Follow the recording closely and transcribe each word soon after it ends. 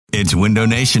It's Window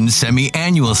Nation's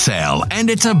semi-annual sale, and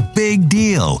it's a big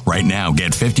deal. Right now,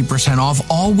 get 50% off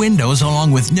all windows along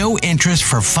with no interest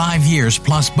for 5 years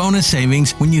plus bonus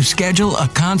savings when you schedule a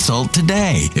consult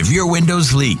today. If your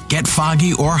windows leak, get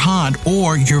foggy or hot,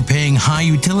 or you're paying high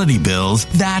utility bills,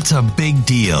 that's a big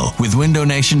deal. With Window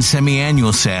Nation's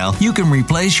semi-annual sale, you can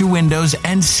replace your windows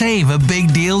and save a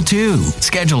big deal too.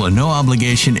 Schedule a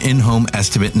no-obligation in-home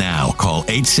estimate now. Call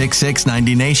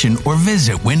 866-90-NATION or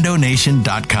visit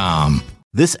windownation.com.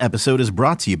 This episode is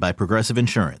brought to you by Progressive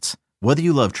Insurance. Whether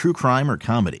you love true crime or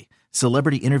comedy,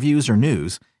 celebrity interviews or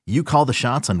news, you call the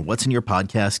shots on what's in your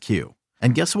podcast queue.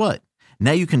 And guess what?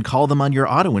 Now you can call them on your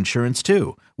auto insurance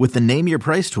too with the Name Your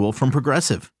Price tool from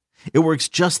Progressive. It works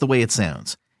just the way it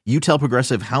sounds. You tell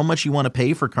Progressive how much you want to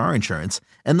pay for car insurance,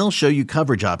 and they'll show you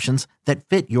coverage options that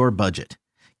fit your budget.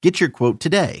 Get your quote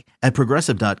today at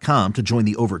Progressive.com to join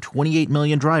the over 28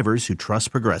 million drivers who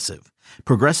trust Progressive.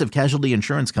 Progressive Casualty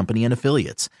Insurance Company and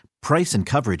Affiliates. Price and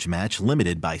coverage match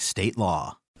limited by state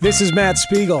law. This is Matt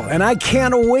Spiegel, and I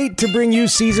can't wait to bring you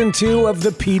Season 2 of the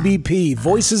PBP,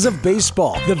 Voices of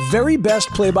Baseball. The very best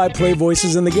play-by-play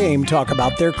voices in the game talk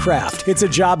about their craft. It's a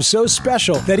job so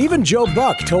special that even Joe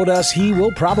Buck told us he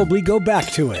will probably go back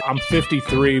to it. I'm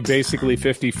 53, basically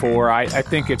 54. I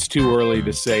think it's too early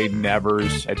to say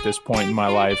nevers at this point in my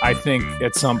life. I think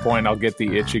at some point I'll get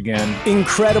the itch again.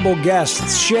 Incredible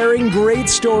guests sharing great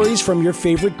stories from your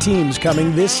favorite teams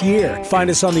coming this year. Find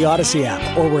us on the Odyssey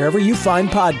app or wherever you find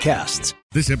podcasts.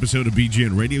 This episode of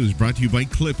BGN Radio is brought to you by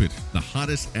Clip It, the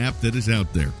hottest app that is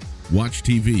out there. Watch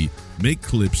TV, make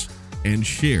clips, and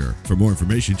share. For more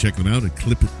information, check them out at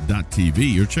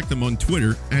clipit.tv or check them on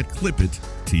Twitter at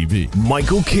clipittv.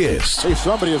 Michael Kist. Hey,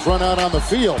 somebody has run out on the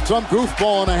field. Some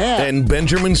goofball in a hat. And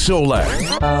Benjamin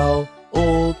Solak. How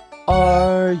old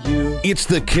are you? It's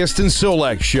the Kist and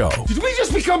Solak Show. Did we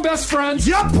just become best friends?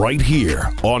 Yep. Right here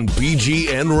on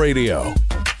BGN Radio.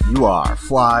 You are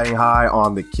flying high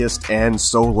on the Kist and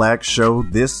Solak Show.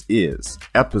 This is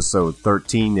episode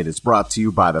 13. It is brought to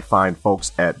you by the fine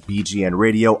folks at BGN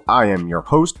Radio. I am your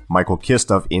host, Michael Kist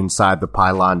of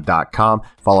InsideThePylon.com.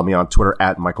 Follow me on Twitter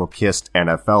at Michael Kist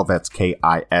NFL. That's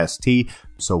Kist.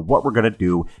 So what we're going to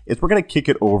do is we're going to kick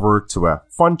it over to a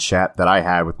fun chat that I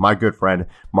had with my good friend,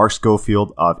 Mark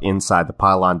Schofield of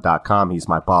InsideThePylon.com. He's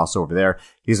my boss over there.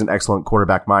 He's an excellent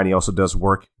quarterback mind. He also does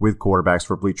work with quarterbacks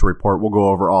for Bleacher Report. We'll go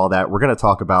over all that. We're going to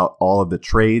talk about all of the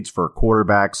trades for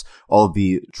quarterbacks, all of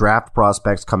the draft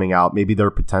prospects coming out, maybe their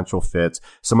potential fits,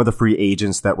 some of the free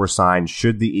agents that were signed,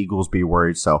 should the Eagles be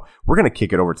worried. So we're going to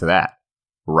kick it over to that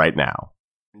right now.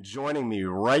 Joining me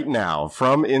right now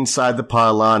from Inside the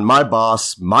Pylon, my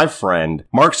boss, my friend,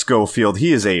 Mark Schofield.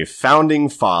 He is a founding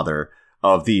father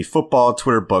of the Football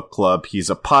Twitter Book Club. He's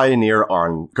a pioneer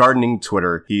on gardening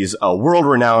Twitter. He's a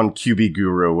world-renowned QB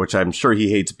guru, which I'm sure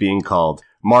he hates being called.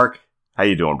 Mark, how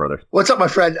you doing, brother? What's up, my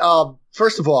friend?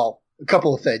 First of all, a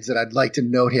couple of things that I'd like to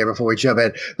note here before we jump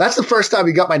in. That's the first time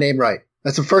you got my name right.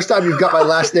 That's the first time you've got my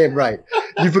last name right.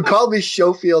 You've been calling me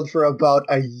Schofield for about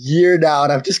a year now,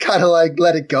 and I've just kind of like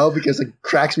let it go because it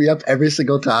cracks me up every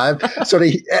single time. So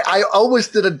I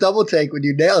almost did a double take when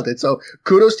you nailed it. So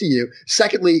kudos to you.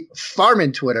 Secondly,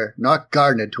 farming Twitter, not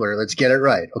gardening Twitter. Let's get it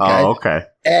right. Okay. Oh, okay.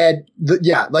 And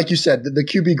like you said, the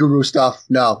QB guru stuff.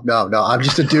 No. I'm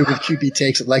just a dude with QB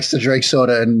takes that likes to drink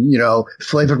soda and,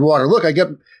 flavored water. Look, I got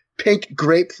pink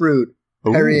grapefruit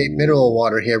Perrier mineral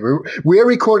water here. We're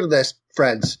recording this,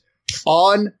 friends,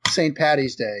 on St.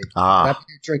 Patty's Day. After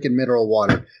you're drinking mineral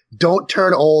water. Don't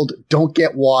turn old. Don't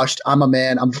get washed. I'm a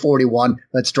man. I'm 41.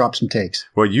 Let's drop some takes.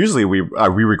 Well, usually we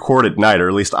record at night, or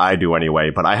at least I do anyway.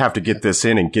 But I have to get this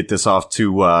in and get this off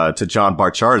to John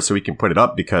Barchard so we can put it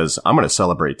up because I'm going to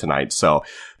celebrate tonight. So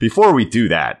before we do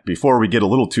that, before we get a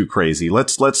little too crazy,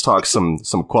 let's talk some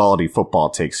quality football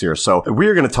takes here. So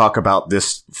we're going to talk about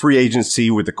this free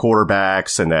agency with the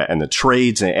quarterbacks and the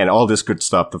trades and all this good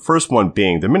stuff. The first one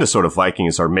being the Minnesota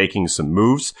Vikings are making some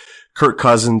moves. Kirk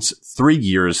Cousins, 3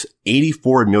 years,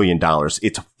 $84 million.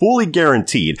 It's fully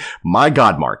guaranteed. My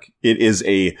God, Mark, it is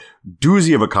a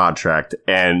doozy of a contract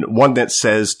and one that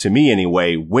says, to me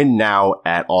anyway, win now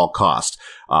at all cost.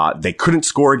 They couldn't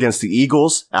score against the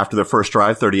Eagles after their first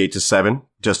drive, 38-7.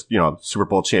 Just, Super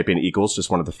Bowl champion Eagles. Just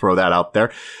wanted to throw that out there.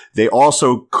 They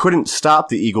also couldn't stop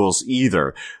the Eagles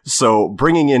either. So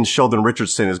bringing in Sheldon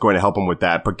Richardson is going to help them with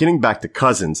that. But getting back to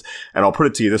Cousins, and I'll put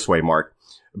it to you this way, Mark.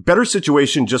 Better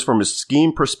situation just from a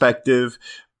scheme perspective,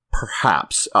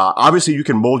 perhaps. Obviously, you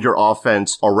can mold your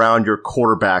offense around your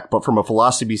quarterback, but from a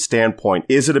philosophy standpoint,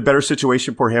 is it a better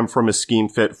situation for him from a scheme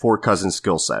fit for Cousins'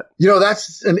 skill set?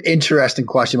 That's an interesting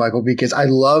question, Michael, because I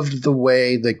loved the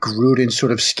way that Gruden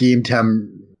sort of schemed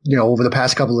him over the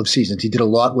past couple of seasons. He did a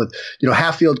lot with,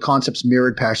 half-field concepts,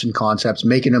 mirrored passing concepts,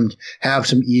 making him have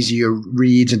some easier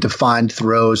reads and defined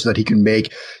throws that he can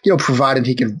make, provided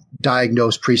he can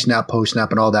diagnose pre-snap,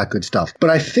 post-snap, and all that good stuff. But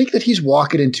I think that he's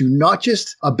walking into not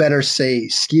just a better, say,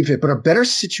 scheme fit, but a better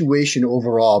situation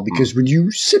overall, because when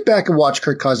you sit back and watch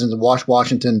Kirk Cousins and watch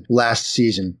Washington last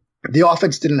season, the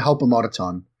offense didn't help him out a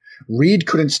ton. Reed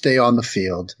couldn't stay on the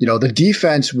field. The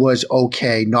defense was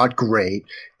okay, not great.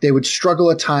 They would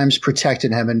struggle at times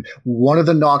protecting him. And one of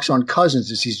the knocks on Cousins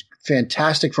is he's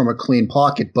fantastic from a clean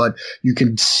pocket, but you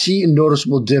can see a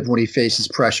noticeable dip when he faces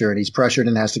pressure, and he's pressured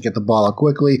and has to get the ball out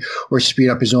quickly or speed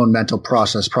up his own mental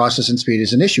process. Process and speed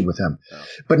is an issue with him. Yeah.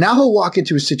 But now he'll walk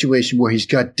into a situation where he's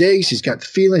got Diggs, he's got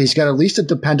Thielen, he's got at least a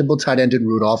dependable tight end in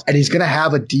Rudolph, and he's going to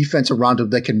have a defense around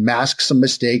him that can mask some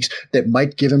mistakes, that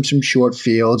might give him some short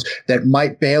fields, that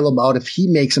might bail him out if he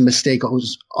makes a mistake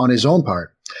on his own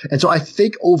part. And so I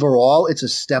think overall it's a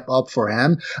step up for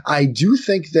him. I do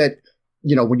think that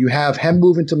when you have him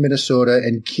moving to Minnesota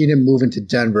and Keenum moving to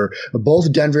Denver,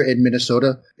 both Denver and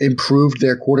Minnesota improved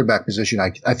their quarterback position,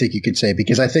 I think you could say,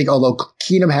 because I think although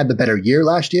Keenum had the better year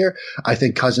last year, I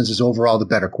think Cousins is overall the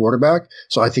better quarterback.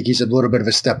 So I think he's a little bit of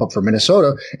a step up for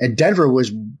Minnesota. And Denver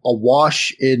was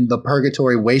awash in the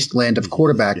purgatory wasteland of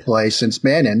quarterback play since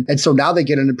Manning. And so now they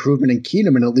get an improvement in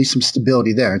Keenum and at least some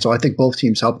stability there. And so I think both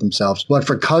teams help themselves. But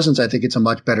for Cousins, I think it's a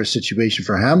much better situation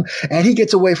for him. And he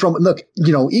gets away from, look,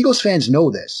 Eagles fans know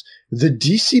this. The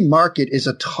DC market is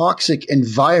a toxic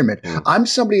environment. I'm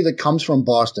somebody that comes from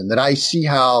Boston, that I see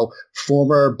how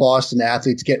former Boston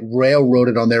athletes get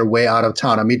railroaded on their way out of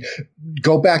town. I mean,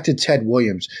 go back to Ted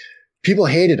Williams. People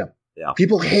hated him. Yeah.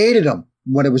 People hated him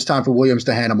when it was time for Williams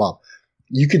to hand him up.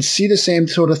 You could see the same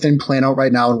sort of thing playing out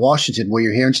right now in Washington, where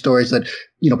you're hearing stories that,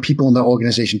 people in the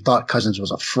organization thought Cousins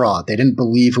was a fraud. They didn't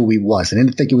believe who he was. They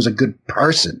didn't think he was a good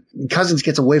person. Cousins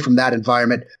gets away from that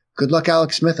environment. Good luck,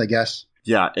 Alex Smith, I guess.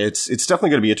 Yeah, it's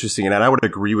definitely going to be interesting. And I would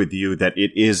agree with you that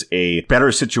it is a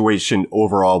better situation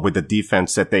overall with the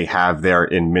defense that they have there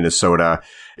in Minnesota.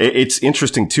 It's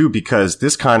interesting too, because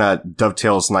this kind of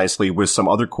dovetails nicely with some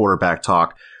other quarterback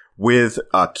talk with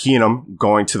Keenum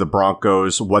going to the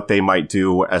Broncos, what they might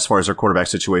do as far as their quarterback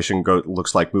situation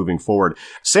looks like moving forward.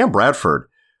 Sam Bradford,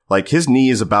 his knee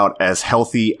is about as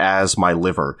healthy as my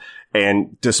liver.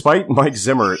 And despite Mike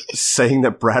Zimmer saying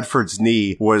that Bradford's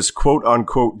knee was quote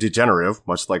unquote degenerative,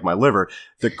 much like my liver,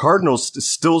 the Cardinals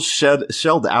still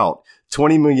shelled out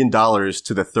 $20 million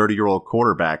to the 30-year-old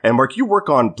quarterback. And Mark, you work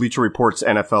on Bleacher Report's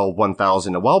NFL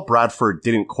 1000. And while Bradford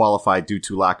didn't qualify due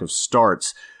to lack of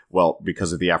starts,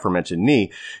 because of the aforementioned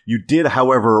knee, you did,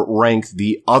 however, rank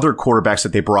the other quarterbacks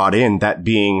that they brought in, that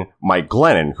being Mike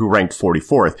Glennon, who ranked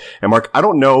 44th. And Mark, I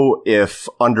don't know if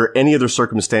under any other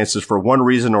circumstances, for one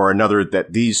reason or another,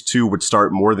 that these two would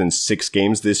start more than 6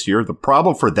 games this year. The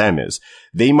problem for them is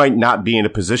they might not be in a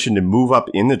position to move up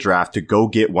in the draft to go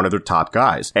get one of their top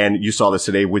guys. And you saw this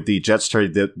today with the Jets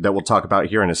trade that we'll talk about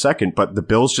here in a second, but the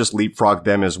Bills just leapfrogged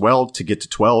them as well to get to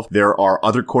 12. There are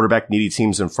other quarterback needy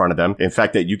teams in front of them. In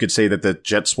fact, that you could say that the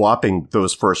Jets swapping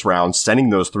those first rounds, sending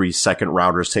those 3 second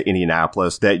rounders to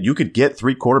Indianapolis, that you could get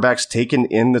 3 quarterbacks taken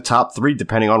in the top 3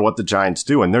 depending on what the Giants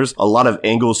do. And there's a lot of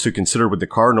angles to consider with the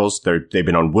Cardinals. They've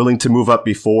been unwilling to move up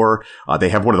before. They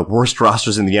have one of the worst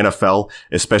rosters in the NFL,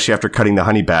 especially after cutting the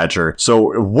Honey Badger.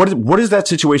 So what does that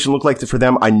situation look like for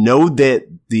them? I know that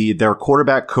their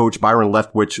quarterback coach, Byron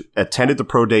Leftwich, attended the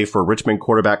pro day for Richmond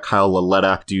quarterback Kyle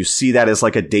Lauletta. Do you see that as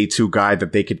like a day 2 guy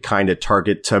that they could kind of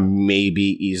target to maybe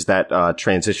ease that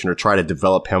transition or try to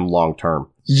develop him long term?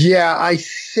 Yeah, I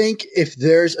think if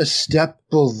there's a step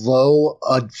below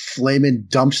a flaming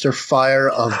dumpster fire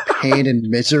of pain and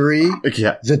misery,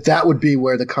 that would be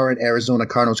where the current Arizona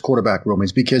Cardinals quarterback room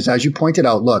is. Because as you pointed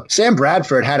out, look, Sam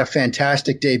Bradford had a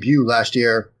fantastic debut last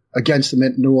year against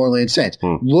the New Orleans Saints.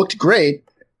 Looked great,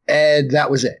 and that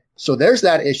was it. So there's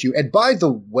that issue. And by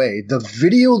the way, the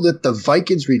video that the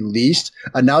Vikings released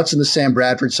announcing the Sam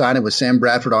Bradford signing with Sam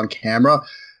Bradford on camera,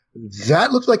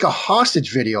 that looked like a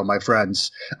hostage video, my friends.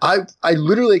 I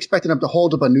literally expected him to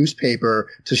hold up a newspaper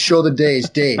to show the day's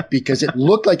date because it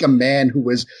looked like a man who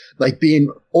was like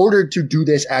being ordered to do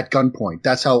this at gunpoint.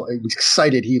 That's how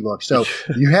excited he looked. So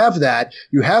you have that.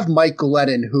 You have Mike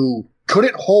Glennon, who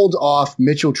couldn't hold off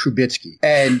Mitchell Trubisky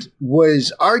and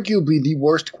was arguably the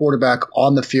worst quarterback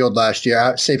on the field last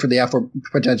year, save for the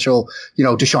potential,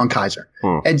 DeShone Kizer.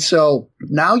 And so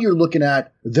now you're looking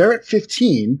at, they're at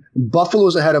 15.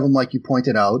 Buffalo's ahead of them, like you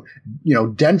pointed out.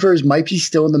 Denver's might be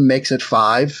still in the mix at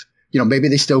 5. maybe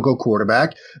they still go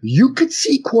quarterback. You could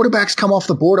see quarterbacks come off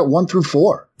the board at 1 through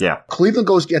 4. Yeah. Cleveland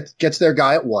gets their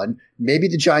guy at 1. Maybe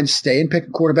the Giants stay and pick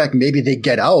a quarterback. Maybe they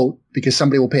get out because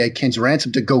somebody will pay a king's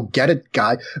ransom to go get a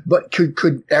guy. But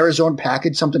could Arizona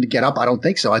package something to get up? I don't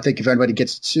think so. I think if anybody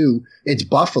gets 2, it's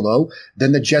Buffalo.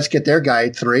 Then the Jets get their guy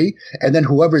at 3. And then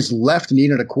whoever's left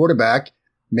needing a quarterback,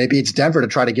 maybe it's Denver to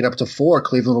try to get up to 4.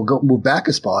 Cleveland will go move back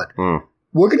a spot.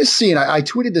 We're going to see, and I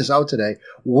tweeted this out today,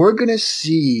 we're going to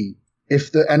see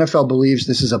if the NFL believes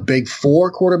this is a big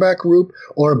 4 quarterback group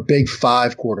or a big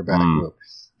 5 quarterback group.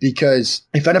 Because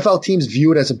if NFL teams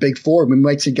view it as a big 4, we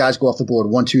might see guys go off the board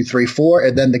 1, 2, 3, 4,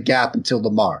 and then the gap until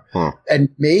Lamar. And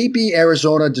maybe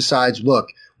Arizona decides, look,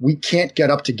 we can't get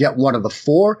up to get one of the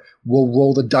 4. We'll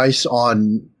roll the dice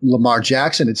on Lamar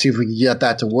Jackson and see if we can get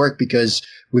that to work because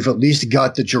we've at least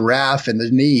got the giraffe and the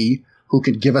knee who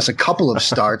could give us a couple of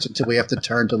starts until we have to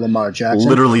turn to Lamar Jackson.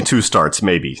 Literally 2 starts,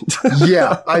 maybe.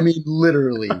 Yeah, I mean,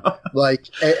 literally. Like,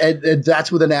 and that's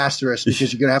with an asterisk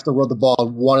because you're going to have to run the ball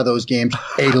in one of those games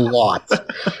a lot.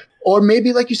 Or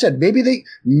maybe, like you said, maybe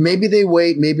they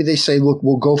wait. Maybe they say, look,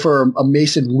 we'll go for a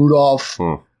Mason Rudolph.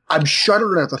 I'm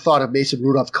shuddering at the thought of Mason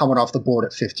Rudolph coming off the board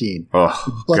at 15.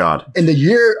 Oh, but God. In the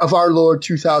year of our Lord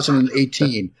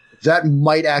 2018, that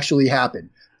might actually happen.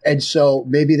 And so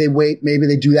maybe they wait. Maybe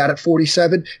they do that at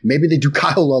 47. Maybe they do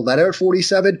Kyle Lauletta at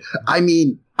 47. I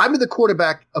mean, I'm in the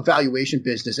quarterback evaluation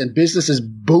business, and business is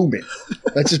booming.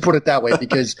 Let's just put it that way,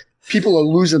 because people are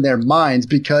losing their minds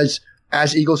because,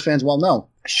 as Eagles fans well know,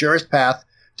 surest path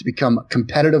to become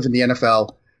competitive in the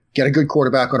NFL, get a good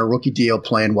quarterback on a rookie deal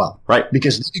playing well. Right.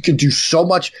 Because you can do so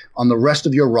much on the rest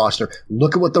of your roster.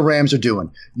 Look at what the Rams are doing.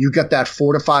 You got that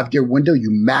 4 to 5 year window.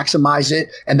 You maximize it.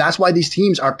 And that's why these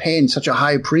teams are paying such a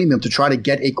high premium to try to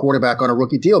get a quarterback on a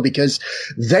rookie deal, because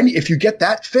then if you get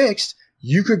that fixed,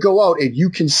 you could go out and you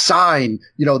can sign,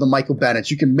 the Michael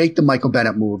Bennett. You can make the Michael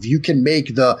Bennett move. You can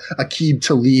make the Aqib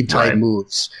Talib type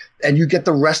moves. And you get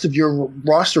the rest of your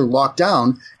roster locked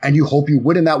down, and you hope you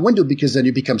win in that window, because then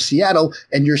you become Seattle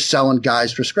and you're selling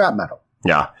guys for scrap metal.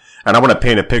 Yeah. And I want to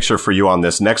paint a picture for you on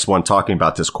this next one, talking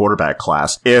about this quarterback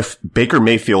class. If Baker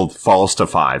Mayfield falls to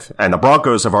 5, and the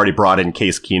Broncos have already brought in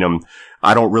Case Keenum,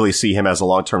 I don't really see him as a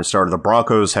long-term starter. The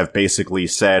Broncos have basically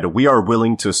said, we are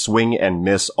willing to swing and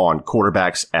miss on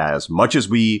quarterbacks as much as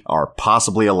we are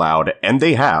possibly allowed. And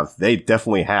they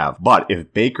definitely have. But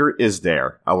if Baker is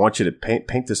there, I want you to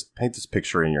paint this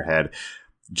picture in your head.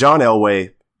 John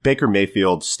Elway, Baker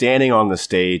Mayfield standing on the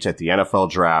stage at the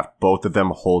NFL draft, both of them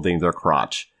holding their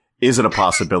crotch. Is it a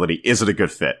possibility? Is it a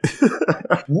good fit?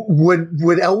 Would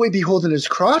Elway be holding his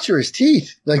crotch or his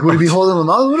teeth? Like, would he be holding them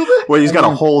out a little bit? Well, he's got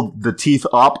to hold the teeth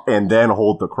up and then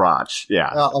hold the crotch.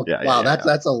 Yeah. Wow,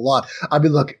 that's a lot. I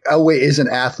mean, look, Elway is an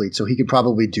athlete, so he could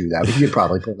probably do that. He could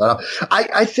probably pull that up.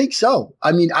 I think so.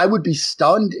 I mean, I would be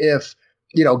stunned if,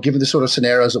 given the sort of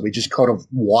scenarios that we just kind of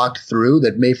walked through,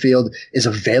 that Mayfield is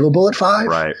available at 5.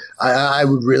 Right. I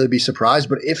would really be surprised.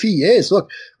 But if he is,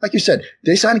 look, like you said,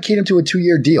 they signed Keenum to a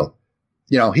 2-year deal.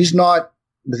 He's not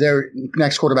their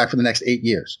next quarterback for the next 8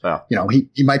 years. Oh.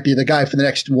 He might be the guy for the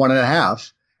next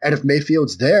 1.5. And if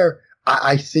Mayfield's there,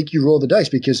 I think you roll the dice,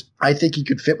 because I think he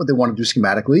could fit what they want to do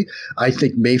schematically. I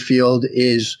think Mayfield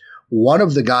is one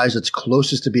of the guys that's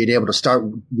closest to being able to start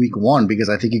week 1, because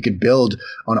I think you could build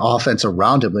an offense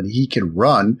around him and he can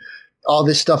run. All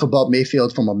this stuff about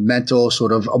Mayfield from a mental,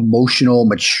 sort of emotional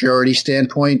maturity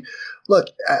standpoint. Look,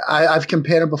 I've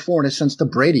compared him before in a sense to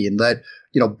Brady, in that,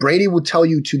 Brady would tell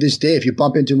you to this day, if you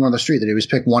bump into him on the street, that he was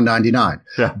picked 199.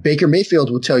 Yeah. Baker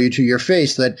Mayfield will tell you to your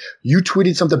face that you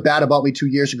tweeted something bad about me 2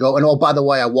 years ago, and oh, by the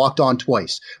way, I walked on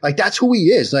twice. Like, that's who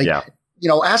he is. Like, yeah.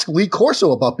 Ask Lee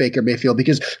Corso about Baker Mayfield,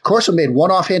 because Corso made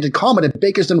one offhanded comment and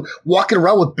Baker's been walking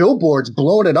around with billboards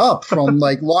blowing it up from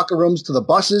like locker rooms to the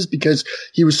buses because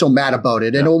he was so mad about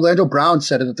it. And Orlando Brown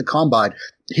said it at the Combine.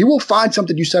 He will find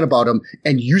something you said about him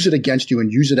and use it against you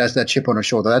and use it as that chip on his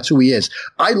shoulder. That's who he is.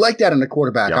 I like that in a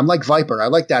quarterback. Yeah. I'm like Viper. I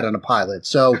like that in a pilot.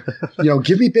 So,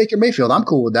 give me Baker Mayfield. I'm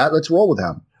cool with that. Let's roll with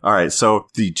him. All right, so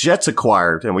the Jets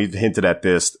acquired, and we've hinted at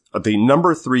this, the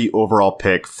number 3 overall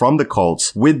pick from the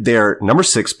Colts with their number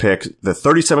 6 pick, the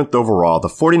 37th overall, the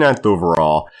 49th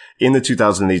overall in the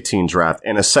 2018 draft,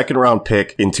 and a second-round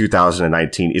pick in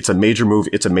 2019. It's a major move.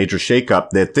 It's a major shakeup.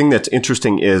 The thing that's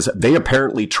interesting is they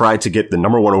apparently tried to get the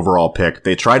number 1 overall pick.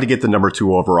 They tried to get the number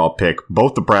 2 overall pick.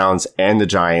 Both the Browns and the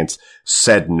Giants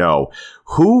said no.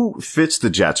 Who fits the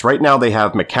Jets? Right now they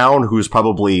have McCown, who's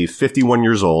probably 51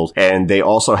 years old, and they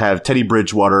also have Teddy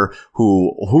Bridgewater,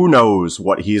 who knows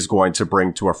what he's going to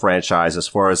bring to a franchise as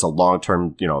far as a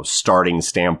long-term, starting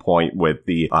standpoint with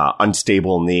the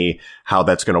unstable knee. how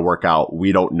that's going to work out.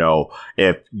 We don't know.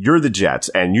 If you're the Jets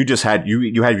and you just had,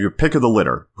 you had your pick of the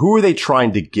litter, who are they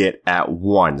trying to get at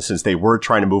 1 since they were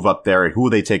trying to move up there? And who will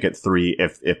they take at 3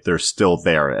 if they're still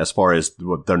there as far as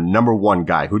the number 1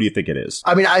 guy? Who do you think it is?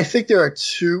 I mean, I think there are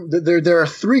there are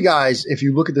 3 guys. If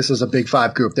you look at this as a big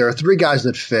 5 group, there are 3 guys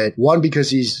that fit. One, because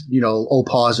he's, O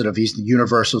positive. He's the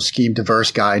universal scheme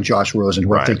diverse guy, and Josh Rosen,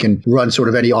 who I think can run sort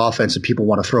of any offense that people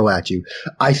want to throw at you.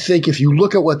 I think if you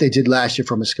look at what they did last year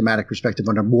from a schematic perspective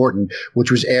under Morton,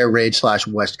 which was air raid /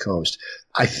 West Coast,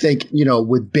 I think,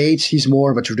 with Bates, he's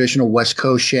more of a traditional West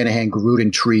Coast Shanahan,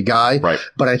 Gruden tree guy. Right.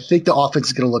 But I think the offense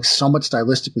is going to look somewhat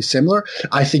stylistically similar.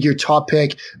 I think your top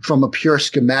pick from a pure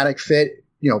schematic fit,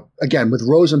 again, with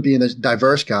Rosen being this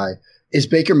diverse guy, is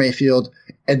Baker Mayfield,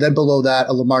 and then below that,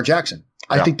 a Lamar Jackson.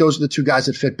 I think those are the 2 guys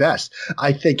that fit best.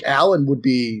 I think Allen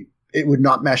it would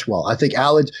not mesh well. I think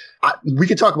Allen, we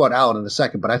could talk about Allen in a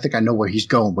second, but I think I know where he's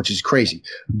going, which is crazy.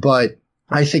 But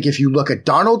I think if you look at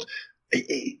Darnold,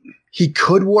 he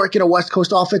could work in a West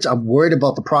Coast offense. I'm worried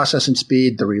about the processing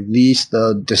speed, the release,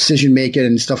 the decision making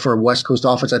and stuff for a West Coast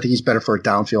offense. I think he's better for a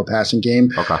downfield passing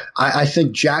game. Okay. I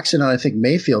think Jackson and I think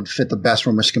Mayfield fit the best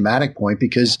from a schematic point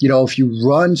because, if you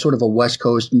run sort of a West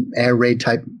Coast air raid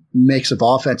type mix of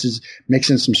offenses, mix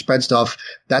in some spread stuff,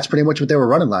 that's pretty much what they were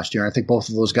running last year. And I think both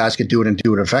of those guys could do it and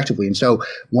do it effectively. And so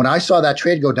when I saw that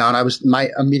trade go down, my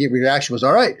immediate reaction was,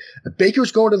 all right,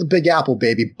 Baker's going to the Big Apple,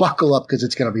 baby. Buckle up because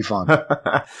it's going to be fun.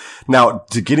 Now,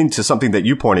 to get into something that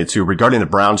you pointed to regarding the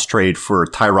Browns trade for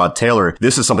Tyrod Taylor,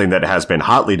 this is something that has been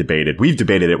hotly debated. We've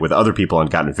debated it with other people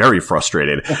and gotten very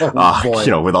frustrated, with all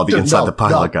the inside the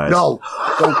pilot guys. No,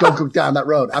 don't go down that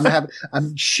road.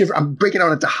 I'm shivering. I'm breaking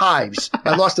out into hives.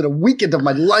 I lost a weekend of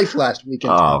my life last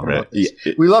weekend. Oh, man.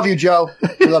 We love you, Joe.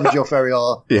 We love you, Joe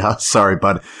Ferriola. Yeah, sorry,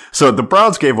 bud. So the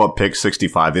Browns gave up pick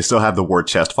 65. They still have the war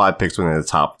chest, 5 picks within the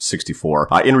top 64.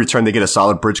 In return, they get a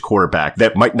solid bridge quarterback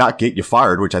that might not get you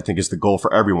fired, which I think is the goal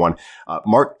for everyone.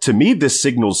 Mark, to me, this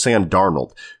signals Sam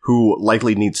Darnold, who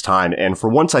likely needs time. And for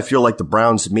once, I feel like the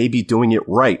Browns may be doing it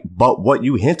right. But what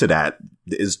you hinted at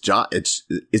is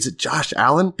is it Josh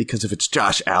Allen? Because if it's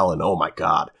Josh Allen, oh my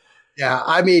God. Yeah,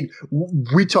 I mean,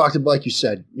 we talked about, like you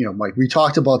said, Mike, we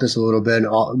talked about this a little bit,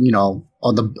 on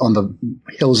the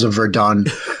hills of Verdun.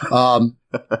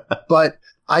 But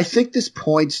I think this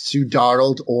points to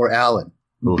Darnold or Allen.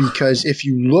 Oof. Because if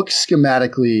you look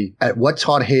schematically at what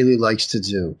Todd Haley likes to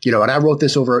do, and I wrote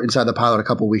this over Inside the Pilot a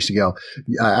couple of weeks ago,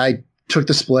 I took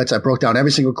the splits, I broke down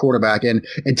every single quarterback, and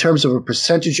in terms of a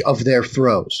percentage of their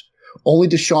throws, only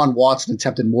Deshaun Watson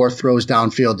attempted more throws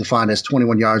downfield defined as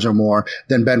 21 yards or more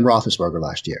than Ben Roethlisberger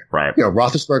last year. Right.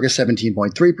 Roethlisberger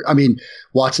 17.3. I mean,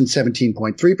 Watson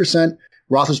 17.3%,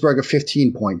 Roethlisberger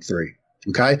 15.3.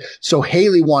 Okay. So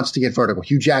Haley wants to get vertical.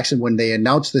 Hugh Jackson, when they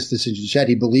announced this decision, said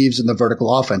he believes in the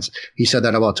vertical offense. He said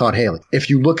that about Todd Haley. If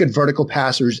you look at vertical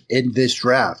passers in this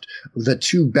draft, the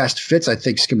 2 best fits, I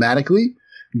think, schematically,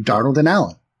 Darnold and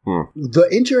Allen. The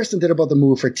interesting thing about the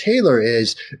move for Taylor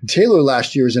is Taylor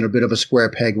last year was in a bit of a square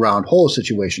peg round hole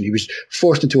situation. He was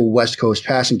forced into a West Coast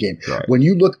passing game. Right. When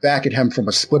you look back at him from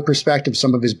a split perspective,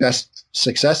 some of his best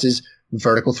successes,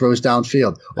 vertical throws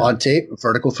downfield. Yeah. On tape,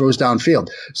 vertical throws downfield.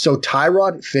 So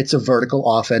Tyrod fits a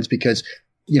vertical offense because,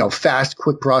 fast,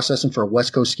 quick processing for a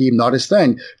West Coast scheme, not his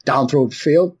thing.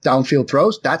 Downfield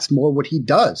throws, that's more what he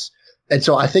does. And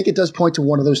so I think it does point to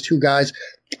one of those 2 guys.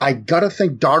 I gotta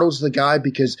think Darnold's the guy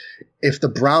because if the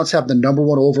Browns have the number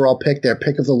 1 overall pick, their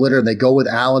pick of the litter, and they go with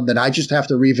Allen, then I just have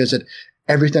to revisit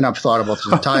everything I've thought about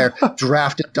this entire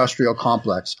draft industrial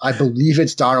complex. I believe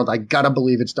it's Darnold. I gotta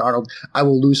believe it's Darnold. I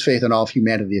will lose faith in all of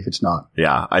humanity if it's not.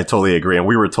 Yeah, I totally agree. And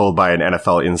we were told by an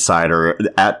NFL insider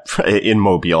in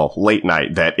Mobile late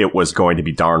night that it was going to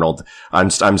be Darnold.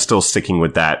 I'm still sticking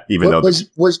with that, even though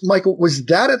was Michael, was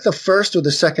that at the first or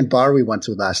the second bar we went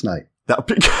to last night? That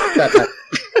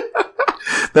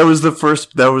was the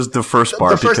first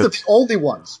bar. The first of the only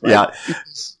ones, right? Yeah.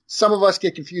 Because some of us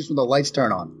get confused when the lights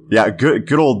turn on. Yeah,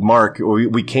 good old Mark.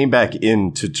 We came back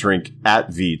in to drink at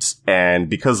Veets, and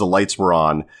because the lights were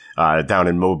on down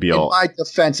in Mobile. In my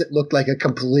defense, it looked like a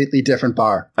completely different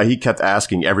bar. He kept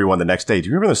asking everyone the next day, do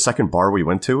you remember the second bar we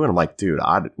went to? And I'm like, dude,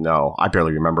 no, I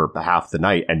barely remember half the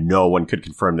night, and no one could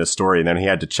confirm this story. And then he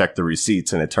had to check the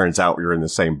receipts, and it turns out we were in the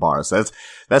same bar. So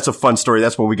that's a fun story.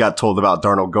 That's when we got told about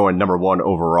Darnold going number 1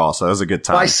 overall. So that was a good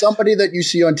time. By somebody that you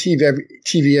see on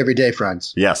TV every day,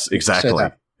 friends. Yes, exactly.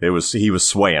 He was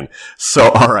swaying. So,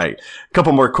 all right. A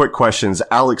couple more quick questions.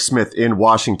 Alex Smith in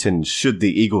Washington. Should the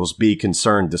Eagles be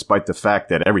concerned despite the fact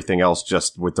that everything else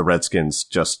just with the Redskins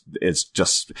just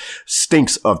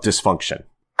stinks of dysfunction?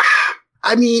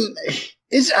 I mean,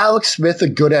 Is Alex Smith a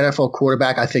good NFL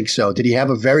quarterback? I think so. Did he have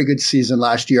a very good season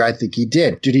last year? I think he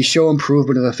did. Did he show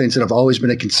improvement in the things that have always been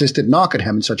a consistent knock at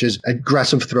him, such as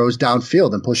aggressive throws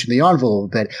downfield and pushing the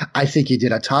envelope a bit? I think he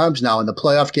did at times. Now, in the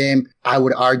playoff game, I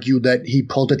would argue that he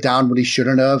pulled it down when he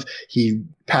shouldn't have. He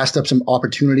passed up some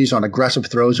opportunities on aggressive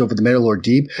throws over the middle or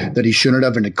deep that he shouldn't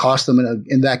have, and it cost them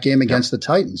in that game against the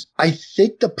Titans. I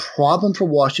think the problem for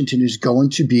Washington is going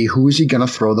to be, who is he going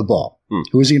to throw the ball?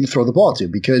 Who is he going to throw the ball to?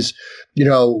 Because,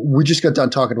 we just got done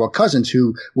talking about Cousins,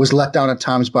 who was let down at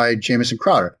times by Jamison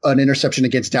Crowder. An interception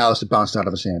against Dallas that bounced out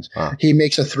of his hands. He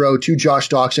makes a throw to Josh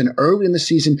Doctson early in the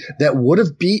season that would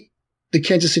have beat the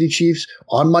Kansas City Chiefs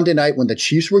on Monday night when the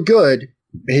Chiefs were good.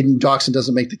 Hayden Doctson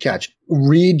doesn't make the catch.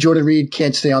 Jordan Reed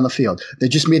can't stay on the field. They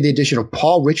just made the addition of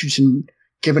Paul Richardson,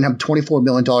 giving him $24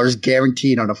 million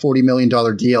guaranteed on a $40 million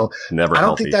deal. I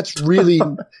don't think that's really,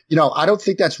 I don't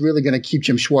think that's really going to keep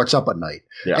Jim Schwartz up at night.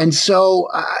 Yeah. And so,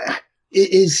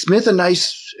 is Smith a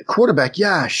nice quarterback?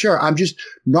 Yeah, sure. I'm just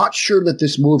not sure that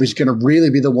this move is going to really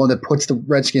be the one that puts the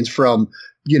Redskins from,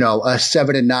 a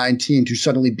 7-9 team to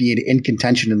suddenly being in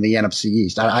contention in the NFC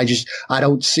East. I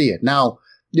don't see it. Now,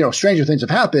 stranger things have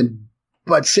happened,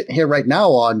 but sitting here right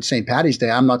now on St. Paddy's Day,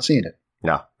 I'm not seeing it.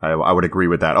 Yeah, I would agree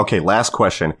with that. Okay, last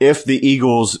question. If the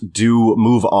Eagles do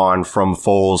move on from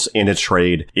Foles in a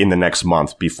trade in the next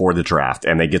month before the draft,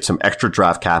 and they get some extra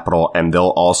draft capital, and they'll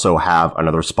also have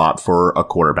another spot for a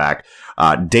quarterback,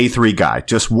 day 3 guy,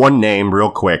 just one name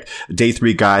real quick, day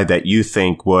 3 guy that you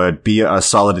think would be a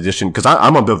solid addition, because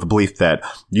I'm of the belief that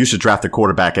you should draft a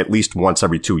quarterback at least once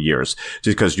every 2 years,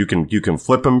 just because you can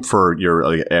flip them for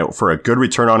a good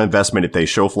return on investment if they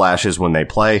show flashes when they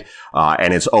play,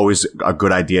 and it's always a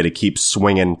good idea to keep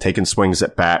taking swings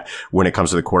at bat when it comes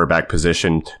to the quarterback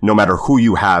position, no matter who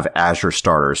you have as your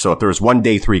starter. So if there's one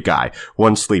day 3 guy,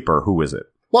 one sleeper, who is it?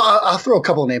 Well, I'll throw a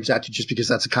couple of names at you just because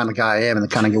that's the kind of guy I am and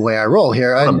the kind of way I roll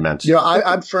here.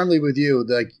 I'm firmly with you.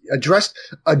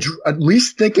 At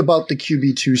least think about the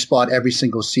QB2 spot every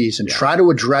single season. Yeah. Try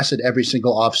to address it every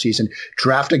single offseason.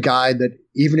 Draft a guy that,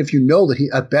 even if you know that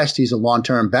at best he's a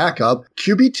long-term backup,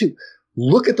 QB2.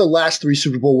 Look at the last 3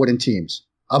 Super Bowl winning teams.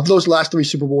 Of those last 3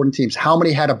 Super Bowl winning teams, how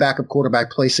many had a backup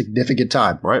quarterback play significant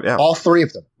time? Right. Yeah. All 3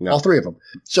 of them. Yeah. All 3 of them.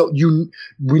 So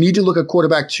we need to look at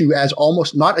quarterback 2 as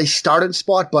almost not a starting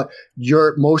spot, but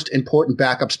your most important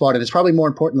backup spot. And it's probably more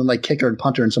important than like kicker and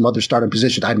punter and some other starting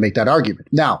positions. I'd make that argument.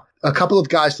 Now, a couple of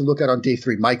guys to look at on day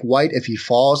 3. Mike White, if he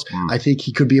falls, I think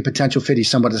he could be a potential fit. He's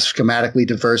somewhat a schematically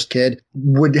diverse kid.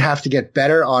 Would have to get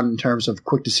better in terms of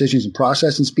quick decisions and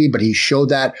processing speed, but he showed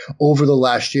that over the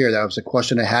last year. That was a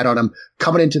question I had on him.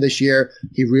 Coming into this year,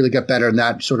 he really got better in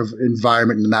that sort of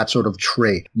environment and that sort of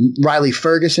trait. Riley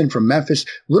Ferguson from Memphis, a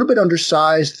little bit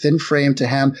undersized, thin frame to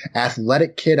him,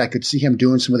 athletic kid. I could see him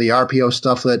doing some of the RPO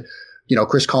stuff that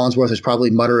Chris Collinsworth is probably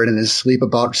muttering in his sleep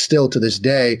about still to this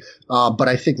day. But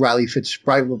I think Riley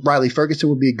Ferguson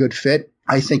would be a good fit.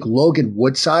 I think Logan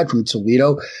Woodside from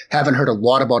Toledo, haven't heard a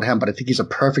lot about him, but I think he's a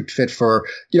perfect fit for,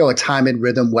 a time and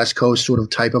rhythm West Coast sort of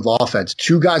type of offense.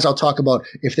 2 guys I'll talk about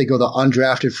if they go the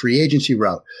undrafted free agency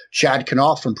route. Chad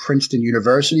Knopf from Princeton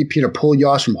University, Peter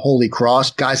Puljos from Holy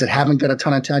Cross, guys that haven't got a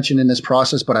ton of attention in this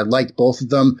process, but I like both of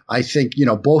them. I think,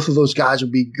 both of those guys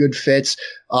would be good fits,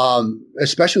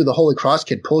 especially the Holy Cross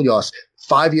kid, Puljos.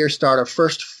 5-year starter,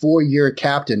 first 4-year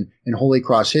captain in Holy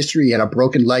Cross history. He had a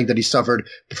broken leg that he suffered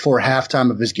before halftime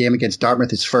of his game against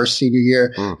Dartmouth, his first senior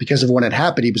year. Because of when it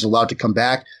happened, he was allowed to come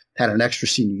back, had an extra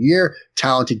senior year.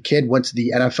 Talented kid, went to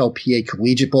the NFLPA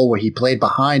Collegiate Bowl where he played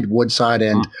behind Woodside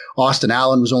and Austin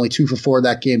Allen, was only 2 for 4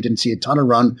 that game, didn't see a ton of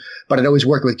run, but I'd always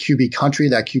work with QB Country,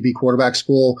 that QB quarterback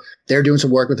school. They're doing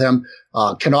some work with him.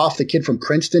 Knopf, the kid from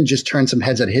Princeton, just turned some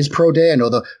heads at his pro day. I know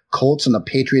the Colts and the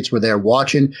Patriots were there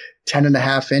watching.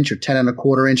 10.5 inch or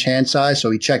 10.25 inch hand size. So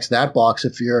he checks that box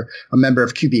if you're a member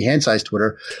of QB Hand Size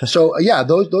Twitter. So yeah,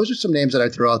 those are some names that I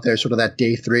throw out there, sort of that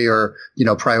day 3 or,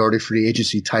 priority free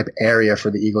agency type area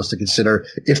for the Eagles to consider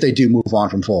if they do move on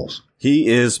from Foles. He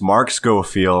is Mark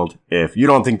Schofield. If you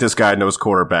don't think this guy knows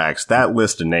quarterbacks, that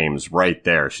list of names right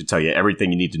there should tell you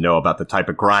everything you need to know about the type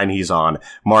of grind he's on.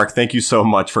 Mark, thank you so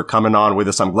much for coming on with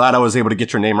us. I'm glad I was able to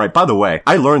get your name right. By the way,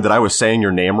 I learned that I was saying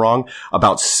your name wrong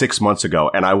about 6 months ago,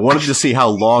 and I wanted to see how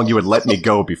long you would let me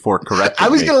go before correcting me.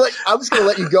 I was gonna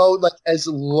let you go like as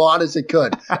long as it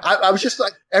could. I was just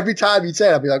like, every time you'd say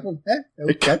it, I'd be like,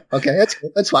 okay,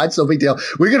 that's fine, it's no big deal.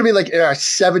 We're gonna be like in our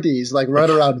 70s, like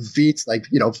running around Veets, like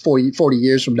 40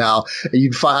 years from now,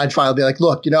 and I'd finally be like,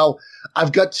 look,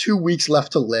 I've got 2 weeks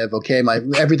left to live. Okay,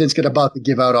 everything's about to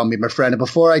give out on me, my friend. And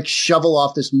before I shovel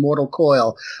off this mortal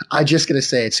coil, I'm just gonna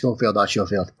say it's Schofield, not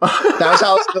Schofield. That was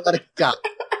how I was gonna let it go.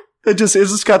 It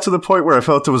just got to the point where I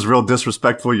felt it was real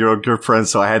disrespectful. You're a good friend,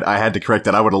 so I had to correct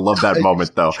it. I would have loved that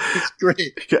moment, though. It's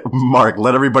great. Mark,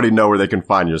 let everybody know where they can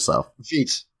find yourself.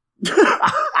 Feats.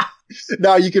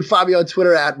 Now, you can find me on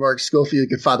Twitter at Mark Schofield. You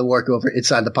can find the work over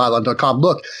InsideThePylon.com.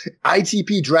 Look,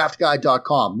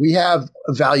 ITPDraftGuide.com. We have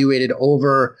evaluated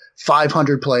over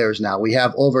 500 players now. We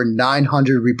have over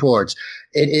 900 reports.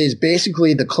 It is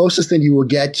basically the closest thing you will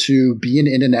get to being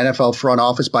in an NFL front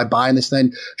office by buying this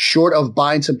thing, short of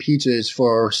buying some pizzas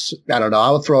for, I don't know,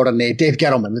 I'll throw out a name, Dave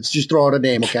Gettleman. Let's just throw out a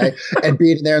name, okay? And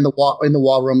being there in the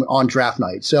wall room on draft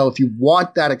night. So if you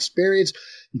want that experience,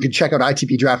 you can check out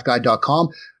ITPDraftGuide.com.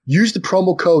 Use the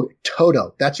promo code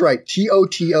TOTO. That's right.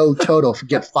 TOTO TOTO.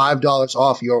 Get $5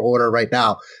 off your order right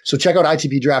now. So check out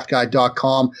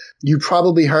ITPDraftGuide.com. You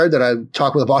probably heard that I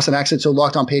talk with a Boston accent. So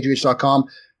LockedOnPatriots.com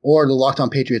or the Locked On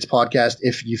Patriots podcast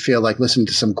if you feel like listening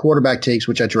to some quarterback takes,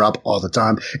 which I drop all the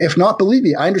time. If not, believe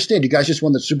me, I understand. You guys just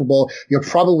won the Super Bowl. You're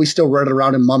probably still running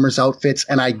around in mummers outfits,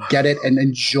 and I get it and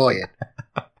enjoy it.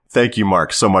 Thank you,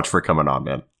 Mark, so much for coming on,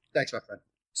 man. Thanks, my friend.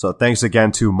 So thanks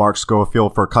again to Mark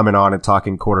Schofield for coming on and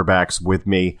talking quarterbacks with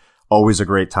me. Always a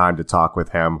great time to talk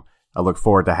with him. I look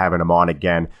forward to having him on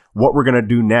again. What we're going to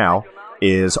do now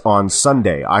is on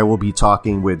Sunday, I will be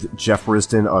talking with Jeff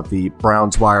Risdon of the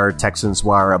Browns Wire, Texans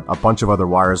Wire, a bunch of other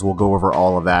wires. We'll go over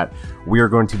all of that. We are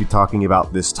going to be talking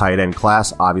about this tight end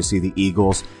class. Obviously, the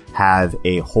Eagles have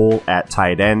a hole at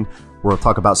tight end. We'll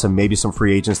talk about maybe some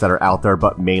free agents that are out there,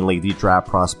 but mainly the draft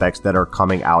prospects that are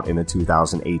coming out in the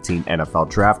 2018 NFL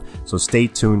Draft. So stay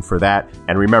tuned for that.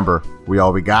 And remember, we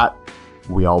all we got,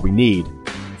 we all we need.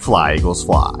 Fly, Eagles,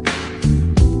 fly.